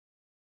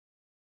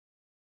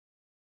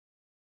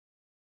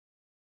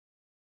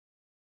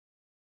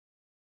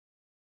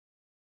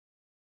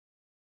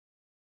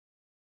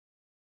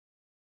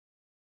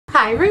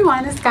Hi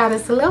everyone, it's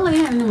Goddess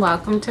Lily and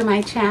welcome to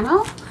my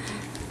channel.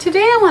 Today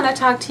I want to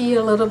talk to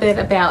you a little bit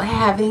about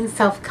having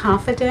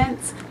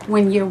self-confidence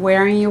when you're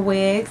wearing your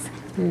wigs,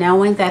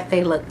 knowing that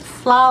they look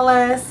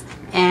flawless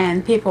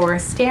and people are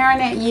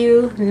staring at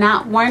you,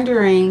 not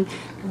wondering,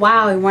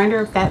 wow, I wonder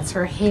if that's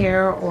her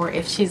hair or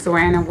if she's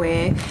wearing a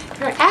wig.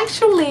 They're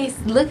actually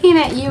looking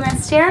at you and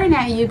staring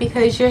at you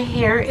because your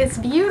hair is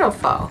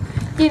beautiful.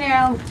 You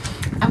know,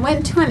 I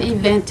went to an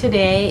event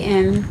today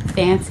in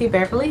fancy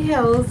Beverly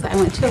Hills. I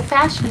went to a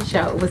fashion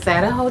show. It was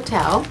at a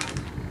hotel.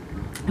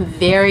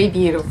 Very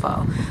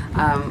beautiful.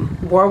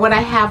 Wore what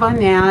I have on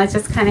now. I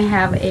just kind of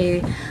have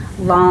a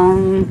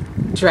long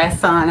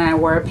dress on and I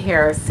wore a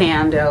pair of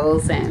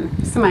sandals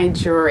and some of my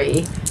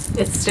jewelry.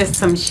 It's just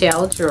some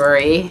shell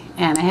jewelry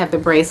and I have the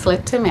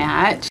bracelet to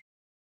match.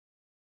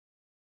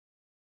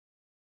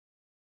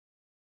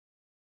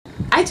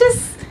 I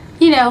just,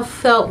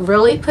 felt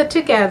really put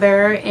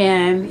together,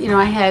 and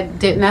I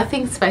did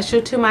nothing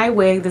special to my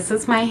wig. This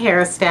is my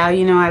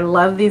hairstyle. I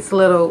love these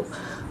little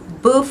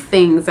boof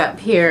things up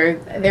here.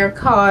 They're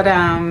called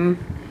I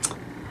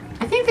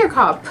think they're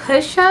called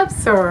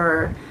push-ups,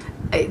 or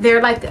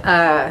they're like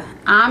a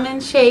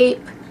almond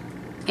shape,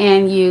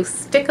 and you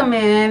stick them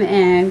in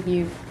and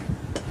you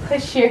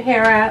push your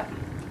hair up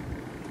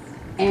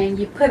and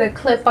you put a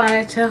clip on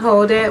it to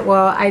hold it.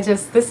 Well,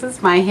 this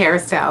is my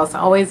hairstyle. It's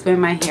always been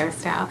my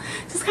hairstyle.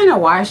 Just kind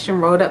of washed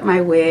and rolled up my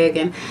wig,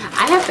 and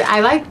I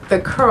like the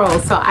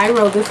curls, so I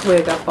roll this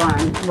wig up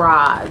on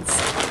rods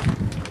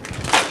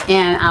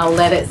and I'll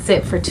let it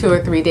sit for 2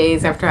 or 3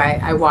 days after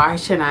I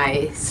wash and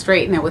I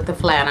straighten it with the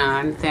flat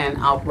iron. Then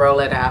I'll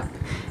roll it up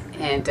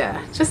and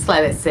just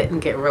let it sit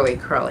and get really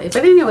curly.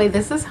 But anyway,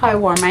 this is how I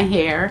wore my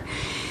hair,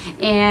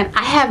 and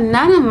I have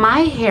none of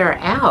my hair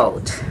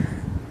out.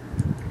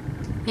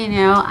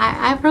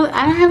 I don't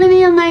have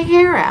any of my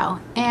hair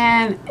out,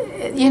 and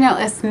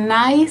it's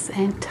nice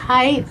and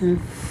tight and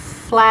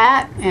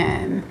flat,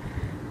 and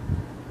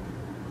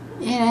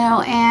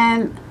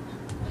and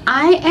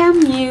I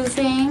am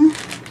using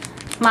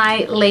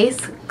my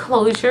lace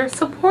closure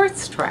support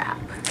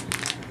strap,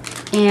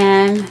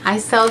 and I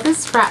sell this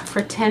strap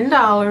for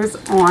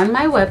 $10 on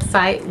my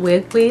website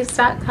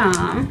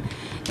wigweaves.com.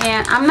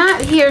 and I'm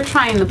not here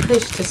trying to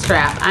push the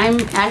strap.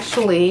 I'm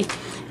actually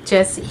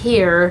just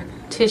here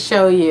to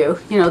show you,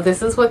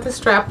 this is what the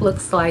strap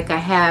looks like. I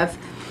have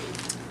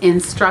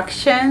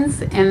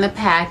instructions in the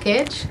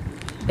package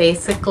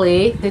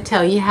basically to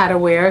tell you how to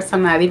wear it, so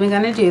I'm not even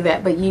going to do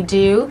that, but you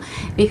do,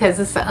 because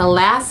it's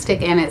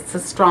elastic and it's a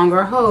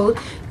stronger hold.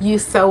 You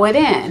sew it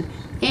in,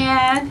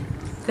 and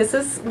this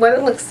is what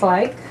it looks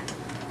like.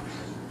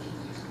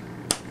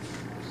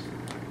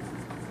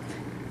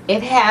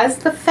 It has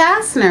the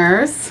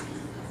fasteners,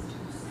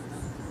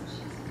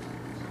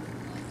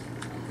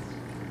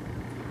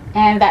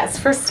 and that's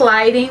for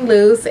sliding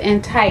loose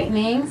and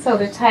tightening. So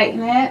to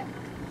tighten it,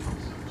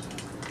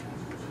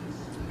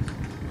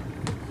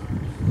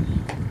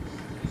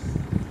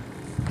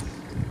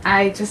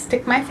 I just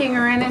stick my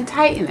finger in and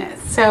tighten it.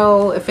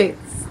 So if it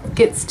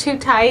gets too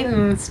tight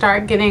and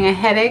start getting a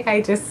headache,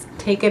 I just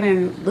take it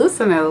and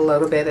loosen it a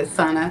little bit. It's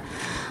on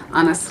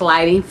a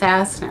sliding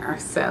fastener,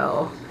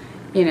 so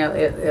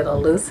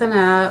it'll loosen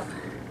up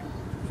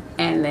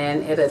and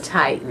then it'll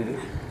tighten.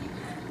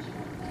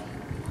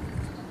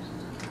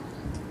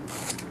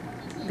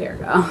 There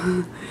we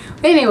go.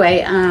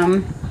 Anyway,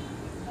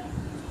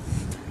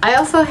 I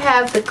also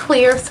have the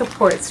clear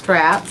support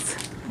straps,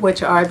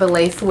 which are the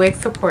lace wig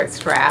support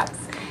straps,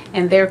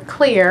 and they're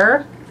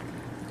clear,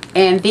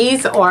 and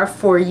these are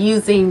for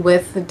using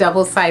with the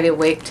double-sided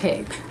wig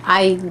tape.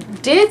 I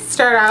did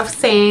start off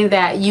saying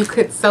that you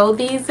could sew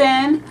these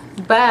in,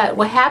 but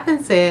what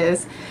happens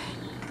is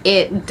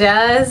it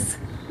is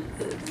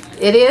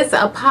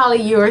a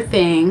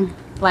polyurethane,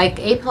 like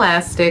a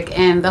plastic,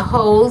 and the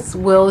holes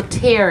will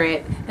tear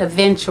it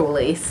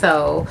eventually,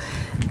 so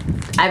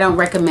I don't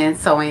recommend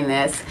sewing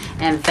this,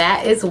 and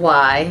that is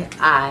why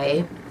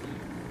I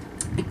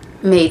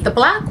made the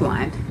black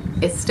one.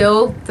 It's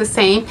still the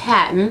same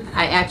pattern.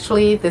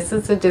 This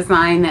is a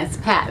design that's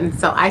patterned,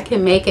 so I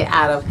can make it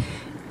out of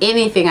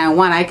anything I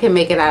want. I can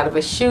make it out of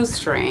a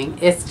shoestring.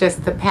 It's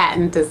just the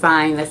pattern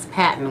design that's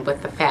patterned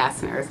with the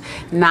fasteners,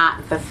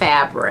 not the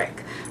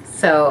fabric.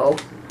 So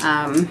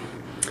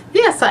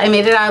yeah, so I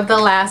made it out of the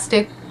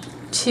elastic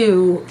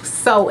to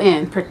sew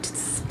in,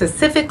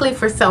 specifically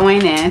for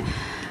sewing in.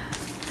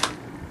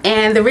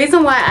 And the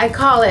reason why I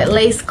call it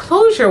lace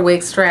closure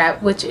wig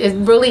strap, which it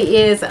really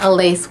is a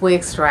lace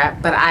wig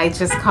strap, but I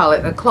just call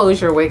it a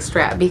closure wig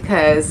strap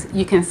because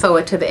you can sew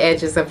it to the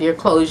edges of your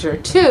closure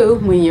too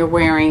when you're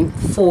wearing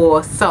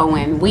full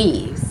sew-in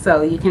weaves.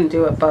 So you can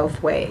do it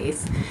both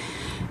ways.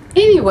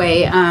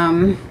 Anyway,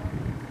 I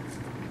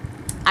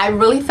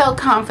really felt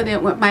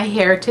confident with my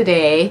hair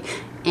today,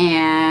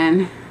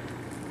 and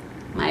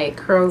my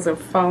curls are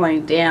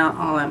falling down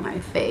all in my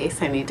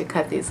face. I need to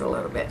cut these a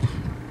little bit.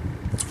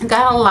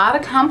 got a lot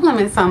of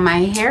compliments on my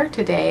hair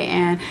today,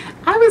 and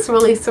I was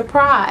really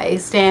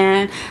surprised.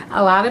 And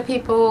a lot of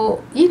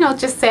people, you know,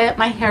 just said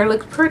my hair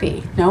looked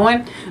pretty. No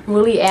one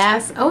really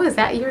asked, oh, is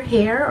that your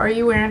hair? Are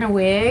you wearing a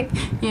wig?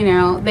 You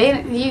know,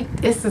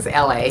 this is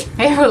LA.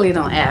 They really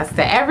don't ask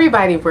that.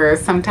 Everybody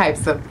wears some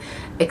types of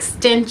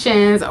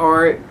extensions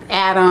or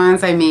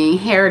add-ons. I mean,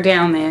 hair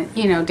down the,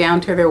 you know,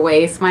 down to their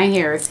waist. My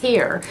hair is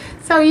here.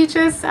 So you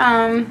just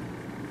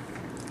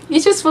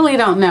really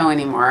don't know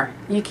anymore.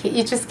 You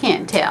just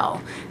can't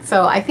tell.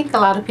 So I think a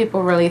lot of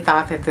people really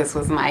thought that this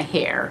was my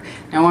hair.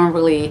 No one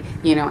really,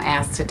 you know,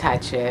 asked to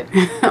touch it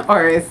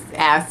or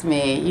asked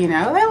me, you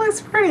know, that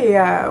looks pretty.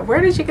 Where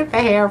did you get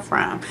the hair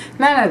from?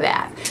 None of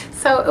that.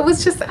 So it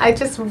was just, I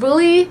just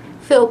really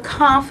feel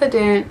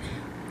confident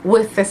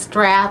with the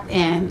strap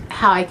and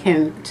how I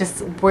can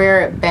just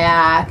wear it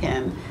back,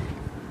 and,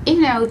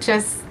 you know,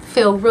 just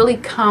feel really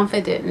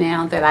confident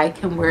now that I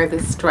can wear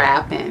the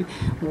strap and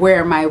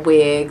wear my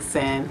wigs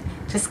and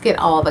just get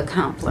all the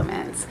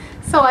compliments.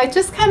 So I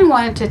just kind of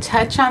wanted to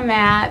touch on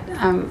that,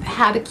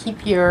 how to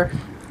keep your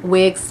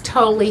wigs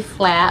totally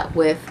flat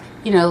with,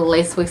 you know, the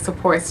lace wig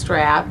support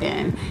strap,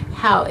 and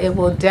how it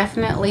will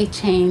definitely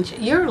change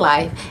your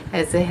life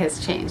as it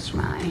has changed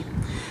mine.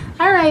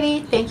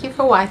 Alrighty, thank you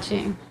for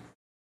watching.